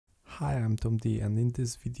Hi, I'm Tom D, and in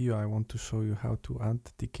this video I want to show you how to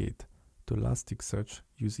authenticate to Elasticsearch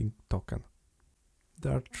using token.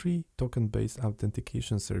 There are three token-based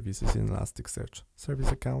authentication services in Elasticsearch: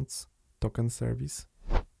 service accounts, token service,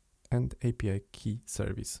 and API key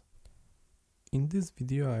service. In this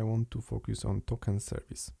video I want to focus on token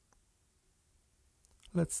service.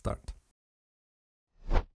 Let's start.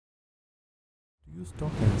 To use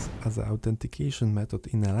tokens as an authentication method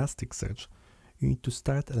in Elasticsearch, you need to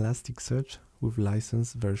start Elasticsearch with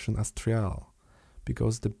license version as trial,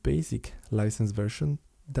 because the basic license version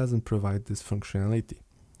doesn't provide this functionality.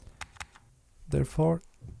 Therefore,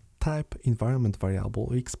 type environment variable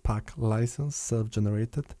xpack license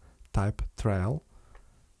self-generated type trial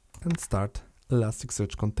and start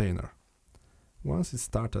Elasticsearch container. Once it's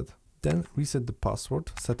started, then reset the password,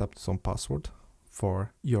 set up some password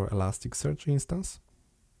for your Elasticsearch instance.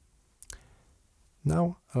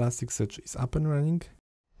 Now Elasticsearch is up and running.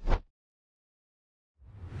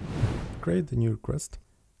 Create a new request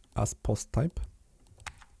as post type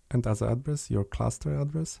and as address your cluster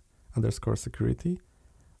address _security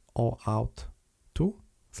auth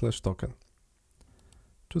 2/token.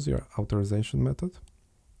 Choose your authorization method.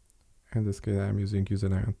 In this case I'm using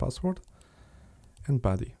username and password, and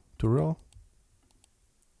body to raw,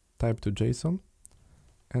 type to JSON,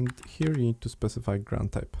 and here you need to specify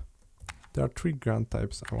grant type. There are three grant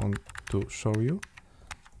types I want to show you.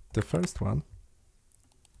 The first one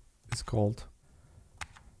is called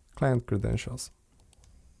client credentials.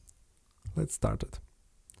 Let's start it.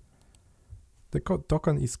 The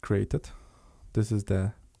token is created. This is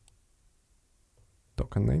the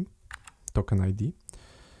token name, token ID.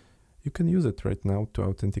 You can use it right now to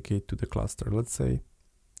authenticate to the cluster. Let's say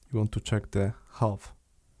you want to check the health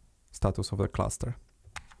status of the cluster.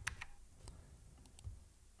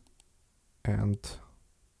 And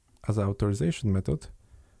as an authorization method,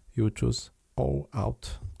 you choose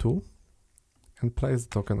auth 2 and place the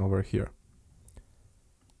token over here.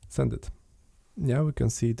 Send it. Now we can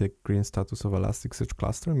see the green status of Elasticsearch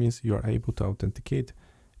cluster means you are able to authenticate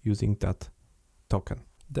using that token.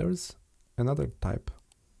 There is another type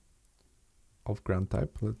of grant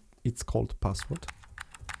type. It's called password.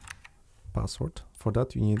 For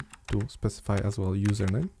that you need to specify as well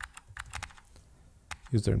username,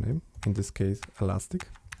 in this case Elastic.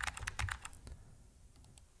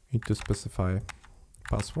 You need to specify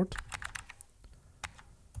password,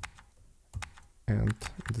 and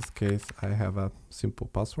in this case I have a simple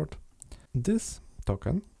password. This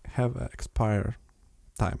token have an expire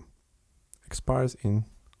time, expires in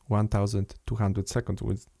 1200 seconds,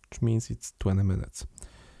 which means it's 20 minutes.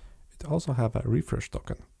 It also have a refresh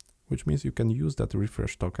token, which means you can use that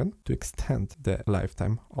refresh token to extend the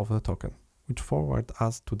lifetime of the token, which forward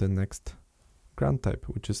us to the next grant type,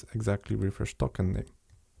 which is exactly refresh token name.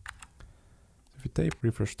 If you type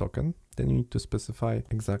refresh token, then you need to specify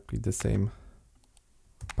exactly the same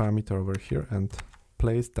parameter over here and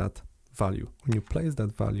place that value. When you place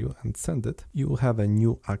that value and send it, you will have a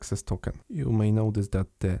new access token. You may notice that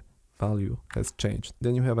the value has changed.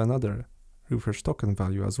 Then you have another refresh token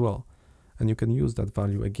value as well, and you can use that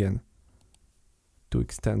value again to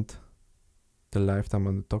extend the lifetime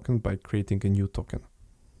of the token by creating a new token.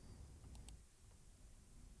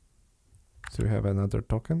 So you have another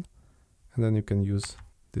token, and then you can use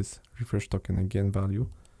this refresh token again value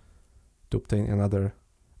to obtain another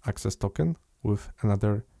access token with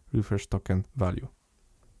another refresh token value.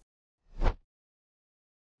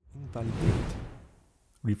 Invalidate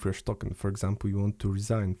refresh token. For example, you want to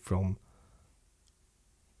resign from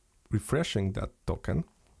refreshing that token,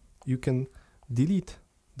 you can delete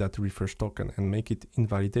that refresh token and make it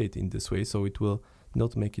invalidate in this way, so it will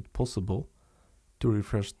not make it possible to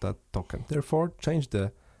refresh that token. Therefore, change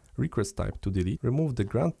the request type to delete, remove the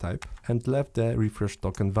grant type, and left the refresh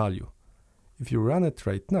token value. If you run it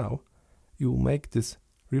right now, you will make this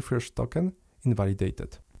refresh token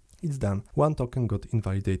invalidated. It's done. One token got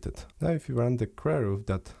invalidated. Now if you run the query with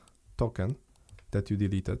that token that you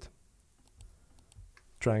deleted,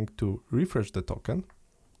 trying to refresh the token,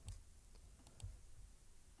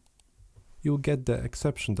 you'll get the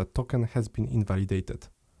exception that token has been invalidated.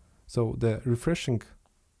 So the refreshing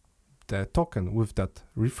the token with that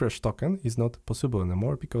refresh token is not possible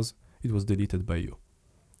anymore because it was deleted by you.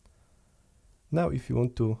 Now if you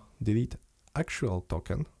want to delete actual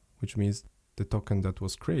token, which means the token that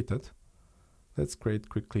was created, let's create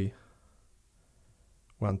quickly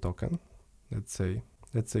one token. Let's say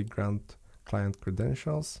grant client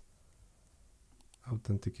credentials,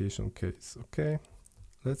 authentication case. Okay,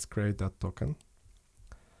 let's create that token.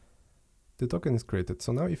 The token is created.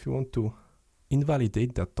 So now if you want to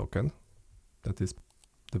invalidate that token, that is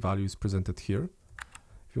the value is presented here.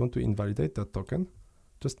 If you want to invalidate that token,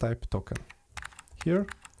 just type token here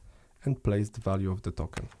and place the value of the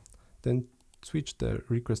token. Then switch the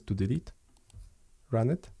request to delete, run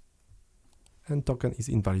it, and token is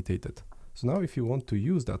invalidated. So now if you want to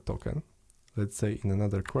use that token, let's say in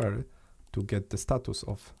another query, to get the status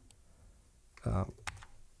of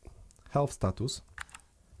health status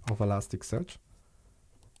of Elasticsearch,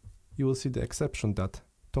 you will see the exception that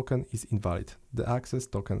token is invalid. The access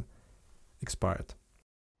token expired.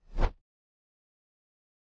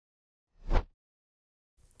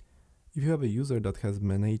 If you have a user that has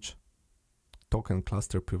managed token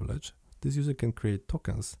cluster privilege, this user can create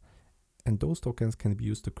tokens, and those tokens can be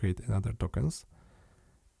used to create another tokens,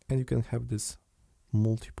 and you can have this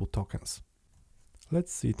multiple tokens.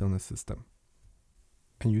 Let's see it on the system.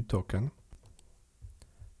 A new token.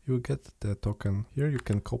 You get the token here, you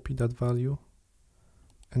can copy that value,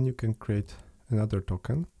 and you can create another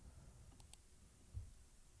token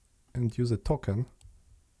and use a token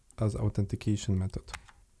as authentication method.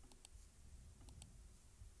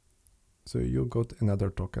 So you got another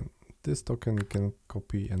token. This token you can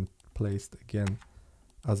copy and place again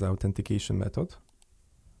as authentication method,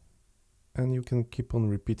 and you can keep on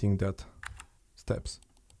repeating that steps.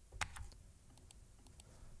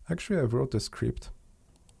 Actually, I wrote a script,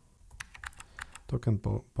 token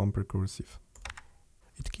bomb recursive.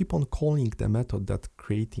 It keep on calling the method that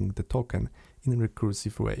creating the token in a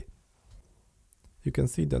recursive way. You can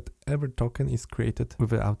see that every token is created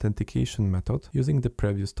with an authentication method using the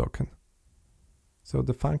previous token. So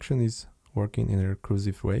the function is working in a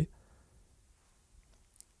recursive way,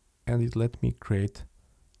 and it let me create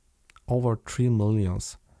over 3 million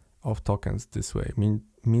of tokens this way.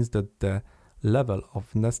 Means that the level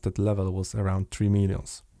of nested level was around 3 million.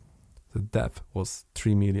 The depth was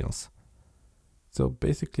 3 million. So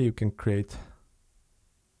basically you can create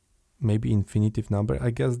maybe infinitive number.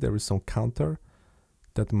 I guess there is some counter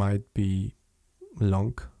that might be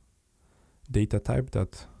long data type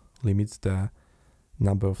that limits the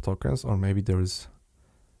number of tokens, or maybe there is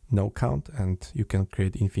no count and you can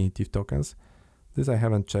create infinitive tokens. This I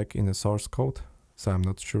haven't checked in the source code, so I'm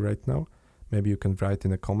not sure right now. Maybe you can write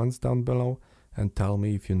in the comments down below and tell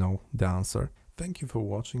me if you know the answer. Thank you for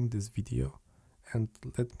watching this video, and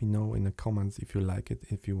let me know in the comments if you like it,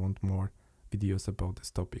 if you want more videos about this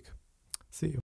topic. See you.